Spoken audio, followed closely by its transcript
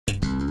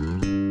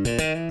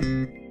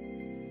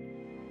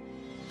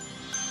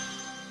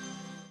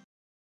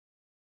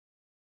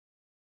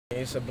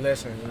It's a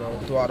blessing, you know,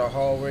 throughout our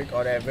hard work,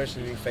 all the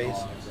adversity we face.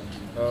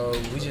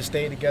 We just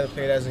stayed together,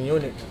 played as a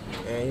unit,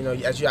 and you know,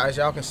 as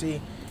y'all can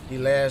see, the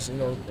last,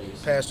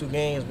 past 2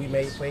 games, we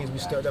made plays, we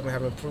stepped up and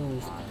have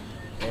improved,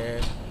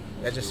 and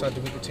that's just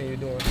something we continue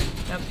doing.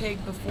 Now,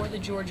 Pig, before the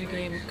Georgia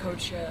game, the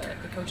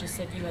coaches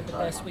said you had the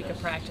best week of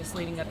practice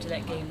leading up to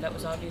that game. That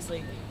was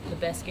obviously the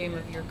best game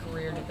of your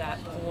career to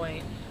that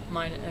point.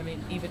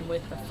 Even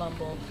with the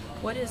fumble.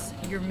 What has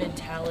your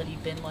mentality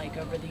been like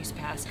over these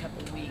past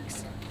couple of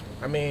weeks?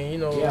 I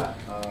mean,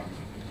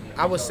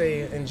 I would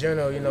say in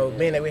general,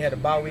 being that we had a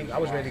bye week, I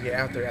was ready to get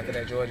after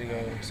that Georgia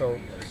game. So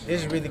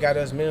this really got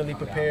us mentally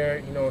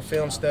prepared,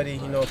 film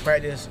study,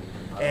 practice.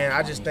 And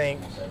I just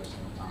think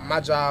my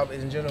job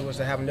in general was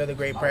to have another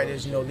great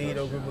practice, lead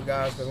a group of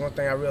guys. Because one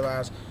thing I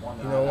realized,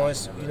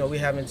 once, we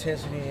have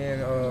intensity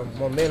and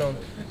momentum,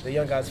 the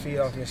young guys feed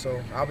off me.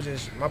 So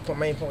my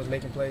main point was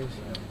making plays.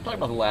 Talk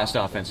about the last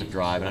offensive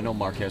drive, and I know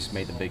Marquez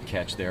made the big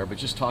catch there, but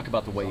just talk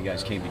about the way you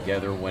guys came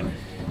together when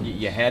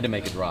you had to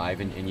make a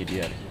drive, and you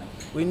did.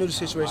 We knew the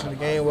situation of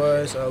the game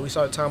was. We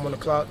saw the time on the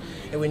clock,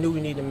 and we knew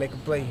we needed to make a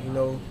play.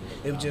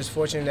 It was just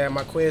fortunate that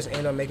Marquez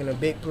ended up making a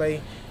big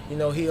play.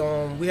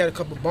 We had a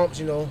couple bumps,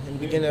 in the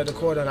beginning of the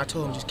quarter, and I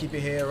told him just keep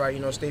your head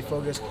right, stay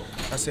focused.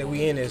 I said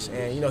we in this,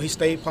 and he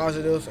stayed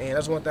positive, and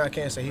that's one thing I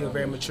can say. He was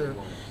very mature,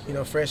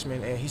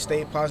 freshman, and he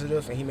stayed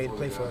positive, and he made a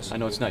play for us. I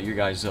know it's not your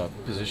guys'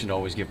 position to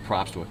always give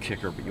props to a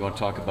kicker, but you want to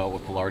talk about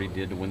what Pilardi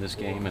did to win this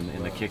game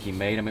and the kick he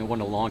made. I mean, it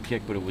wasn't a long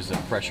kick, but it was a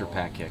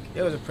pressure-packed kick.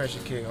 It was a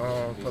pressure kick.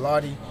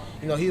 Pilardi,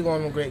 he's one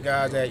of them great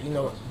guys that,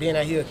 being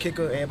that he's a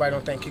kicker, everybody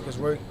don't think kickers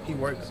work. He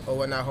works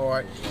or not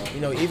hard.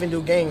 Even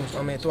do games,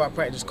 throughout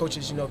practice,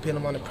 coaches, put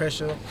him under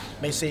pressure,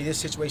 may say this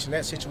situation,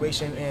 that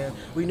situation, and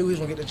we knew he was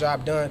going to get the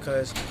job done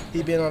because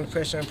he'd been under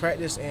pressure in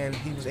practice and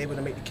he was able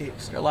to make the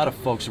kicks. There are a lot of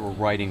folks who were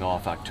writing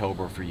off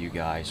October for you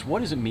guys.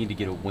 What does it mean to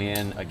get a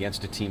win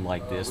against a team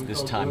like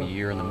this time of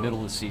year, in the middle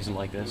of the season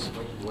like this?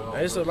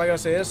 Like I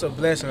said, it's a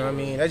blessing.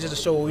 That's just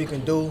to show what we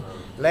can do.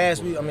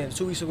 Last week,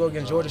 2 weeks ago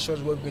against Georgia, showed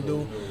us what we can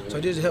do. So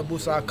this help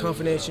boost our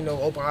confidence,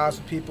 open eyes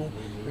for people.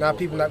 Now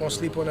people not going to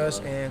sleep on us,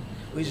 and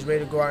we just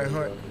ready to go out and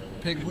hunt.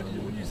 Pig, what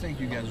do you think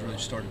you guys really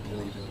started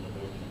believing?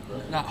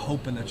 Not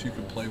hoping that you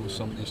could play with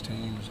some of these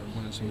teams or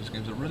winning some of these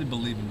games, but really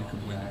believing you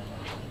could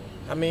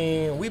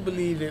win. We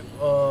believe it.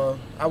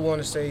 I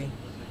want to say,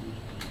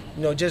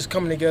 just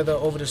coming together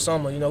over the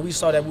summer. We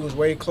saw that we was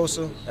way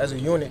closer as a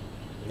unit,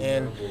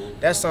 and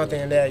that's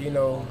something that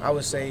I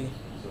would say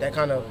that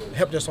kind of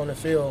helped us on the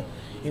field.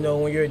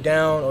 When you're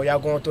down or y'all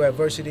going through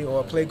adversity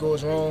or a play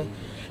goes wrong.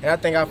 And I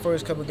think our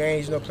first couple of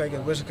games, playing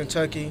against Western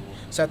Kentucky,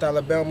 South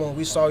Alabama,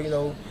 we saw,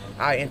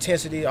 our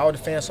intensity, all the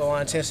fans saw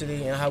our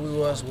intensity and how we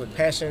was with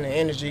passion and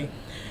energy.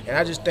 And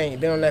I just think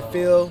being on that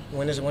field,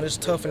 when it's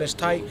tough and it's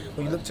tight,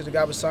 when you look to the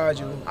guy beside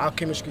you, our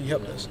chemistry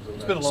helped us.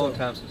 It's been a long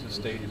time since the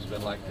stadium's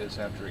been like this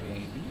after a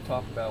game. Can you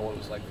talk about what it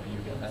was like for you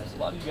guys? A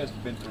lot of you guys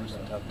have been through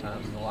some tough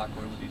times in the locker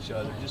room with each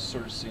other, just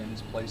sort of seeing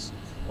this place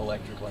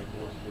electric like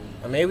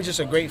this. It was just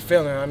a great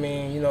feeling.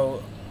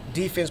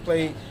 Defense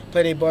play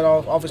their butt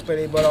off, offense play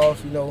their butt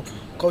off.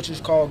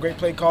 Coaches call great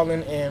play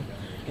calling, and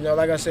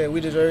like I said, we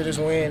deserve this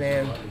win,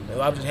 and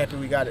I'm just happy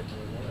we got it.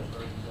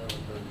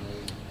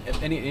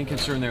 Any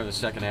concern there in the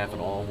second half at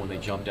all when they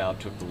jumped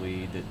out, took the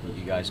lead, that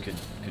you guys could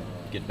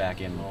get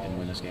back in and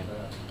win this game?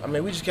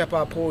 We just kept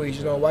our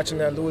poise. Watching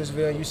that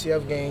Louisville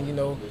UCF game,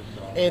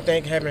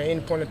 anything can happen at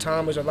any point in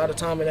time. There's a lot of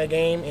time in that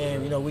game,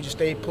 and we just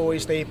stayed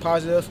poised, stayed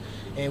positive,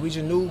 and we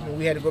just knew when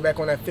we had to go back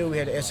on that field, we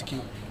had to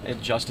execute. And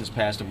Justin's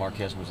pass to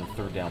Marquez was a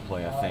third down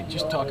play, I think.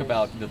 Just talk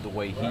about the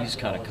way he's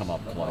kind of come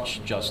up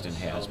clutch, Justin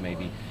has,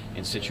 maybe,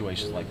 in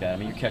situations like that.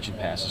 You're catching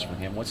passes from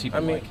him. What's he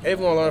been like?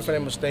 Everyone learns from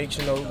their mistakes.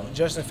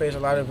 Justin faced a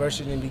lot of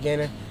adversity in the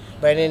beginning.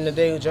 But at the end of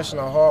the day, Justin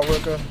a hard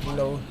worker.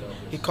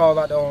 He called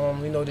out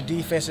the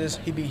defenses.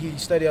 He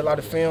studied a lot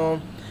of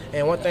film.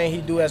 And one thing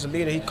he do as a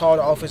leader, he called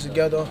the offense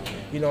together.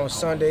 On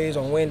Sundays,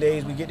 on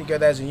Wednesdays, we get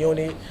together as a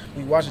unit.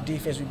 We watch the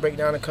defense. We break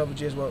down the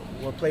coverages,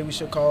 what play we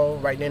should call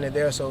right then and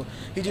there. So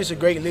he's just a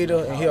great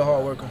leader, and he's a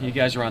hard worker. You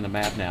guys are on the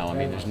map now.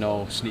 There's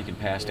no sneaking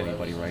past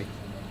anybody, right?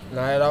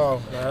 Not at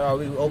all. Not at all.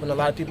 We opened a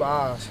lot of people's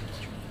eyes.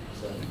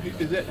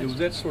 Was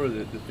that sort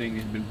of the thing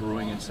that had been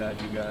brewing inside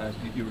you guys?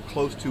 You were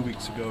close 2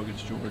 weeks ago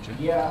against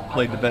Georgia.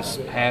 Played the best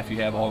half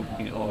you have all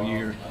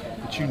year.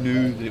 But you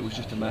knew that it was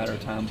just a matter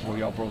of time before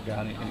y'all broke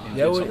out and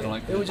did something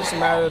like that. It was just a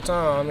matter of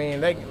time.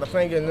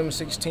 Playing against number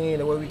 16,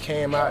 the way we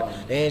came out,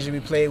 the energy we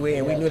played with,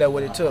 and we knew that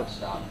what it took.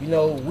 We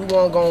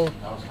weren't going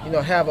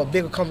to have a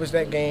big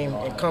accomplishment that game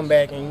and come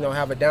back and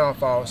have a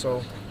downfall.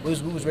 So we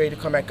was ready to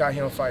come back out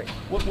here and fight.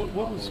 What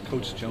was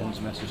Coach Jones'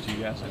 message to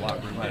you guys in the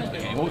locker room right after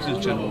the game? What was his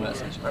general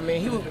message? At the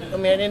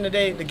end of the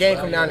day, the game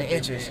come down to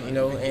inches,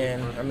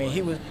 and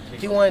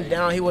he wasn't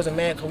down. He wasn't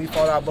mad because we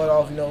fought our butt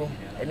off,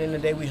 at the end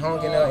of the day, we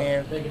hung in there,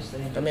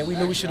 and I mean, we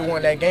knew we should have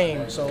won that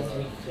game. So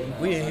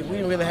we didn't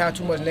really have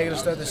too much negative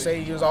stuff to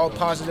say. He was all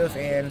positive,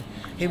 and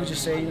he would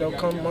just say, you know,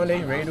 come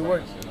Monday, ready to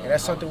work. And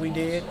that's something we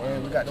did,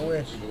 and we got the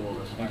win.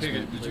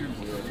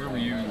 Where were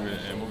you,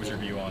 and what was your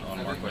view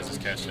on Marquez's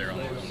catch there on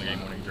the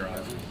game-winning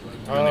drive?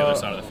 Were you on the other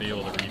side of the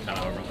field, or were you kind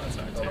of over on that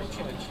side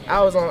too?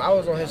 I was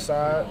on his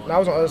side. I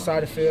was on the other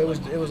side of the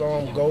field. It was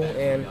on goal,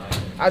 and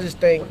I just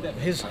think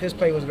his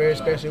play was very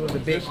special. It was a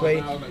big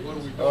play.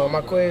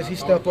 Marquez, he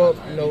stepped up,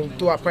 you know,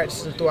 through our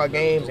practices and through our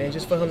games, and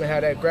just for him to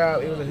have that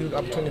grab, it was a huge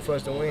opportunity for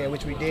us to win,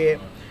 which we did.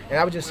 And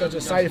I was just such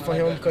excited for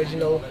him because, you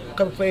know, a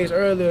couple plays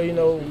earlier, you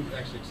know,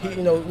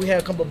 we had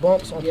a couple of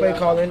bumps on play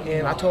calling,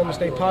 and I told him to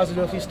stay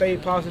positive. He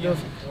stayed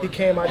positive. He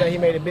came out there. He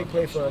made a big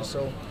play for us.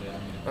 So,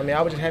 I mean,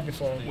 I was just happy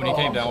for him. When he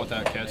came down with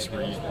that catch,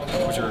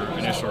 what was your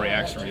initial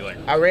reaction? Were you like,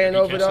 I ran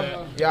over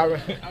there. Yeah,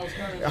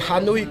 I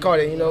knew he caught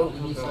it. You know,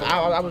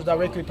 I was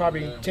directly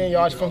probably 10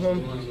 yards from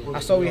him. I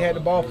saw he had the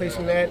ball placed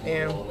in that,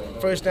 and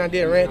first thing I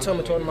did, ran to him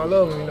and told him I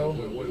love him. You know,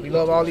 we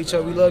love all each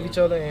other. We love each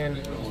other,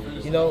 and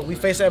you know, we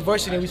faced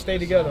adversity and we stayed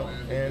together,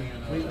 and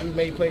we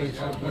made plays.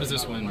 What does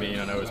this win mean?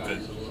 I know it's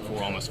been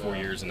almost 4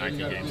 years and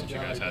 19 games since you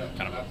guys had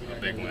kind of a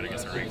big win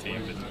against a ranked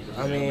team.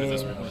 But I mean, what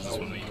does this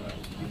one mean?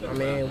 I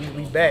mean,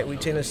 we back. We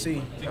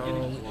Tennessee.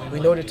 We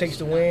know what it takes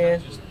to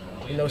win.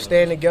 You know,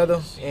 staying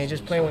together and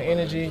just playing with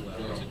energy,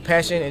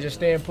 passion, and just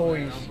staying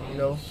poised. You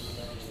know,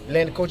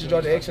 letting the coaches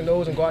draw the X and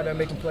O's and go out there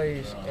making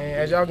plays. And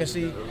as y'all can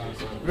see,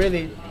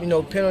 really, you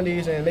know,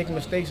 penalties and making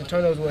mistakes and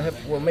turnovers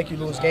will make you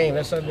lose game.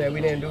 That's something that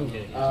we didn't do,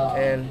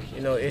 and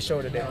you know, it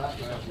showed today.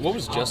 What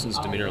was Justin's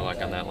demeanor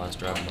like on that last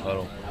drive in the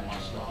huddle?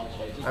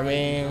 I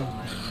mean,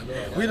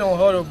 we don't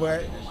huddle,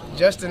 but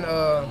Justin,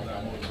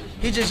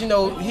 he just, you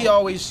know, he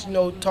always, you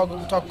know,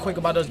 talk quick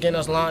about us getting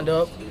us lined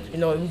up. You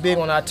know, we big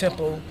on our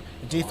tempo.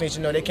 Defense,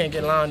 you know, they can't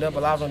get lined up. A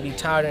lot of them be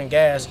tired and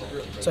gassed.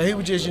 So he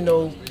would just, you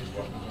know,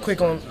 quick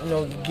on, you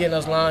know, getting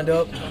us lined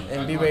up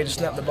and be ready to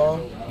snap the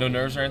ball. No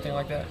nerves or anything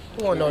like that?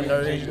 We want no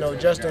nerves. You know,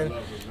 Justin,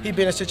 he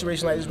been in a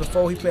situation like this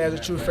before. He played as a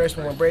true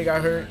freshman when Bray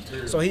got hurt.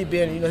 So he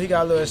been, you know, he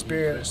got a little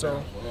experience.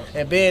 So,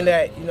 and being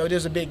that, you know, this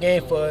is a big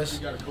game for us,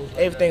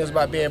 everything is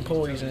about being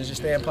poised and just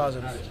staying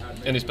positive.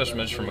 Any special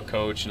message from a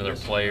coach, another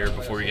player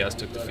before you guys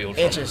took the field?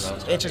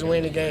 Inches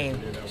win the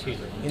game.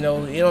 You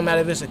know, it don't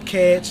matter if it's a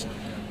catch,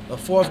 a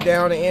fourth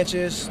down in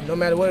inches, no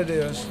matter what it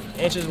is,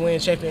 inches win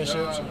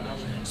championships.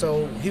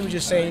 So he was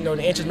just saying, you know,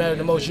 the inches matter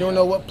the most. You don't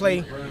know what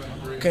play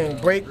can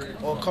break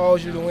or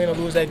cause you to win or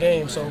lose that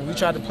game. So we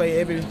try to play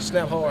every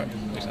snap hard.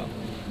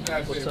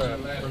 What's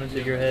running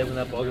through your head when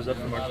that ball goes up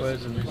from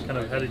Marquez, and kind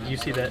of how did you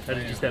see that? How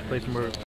did you see that play from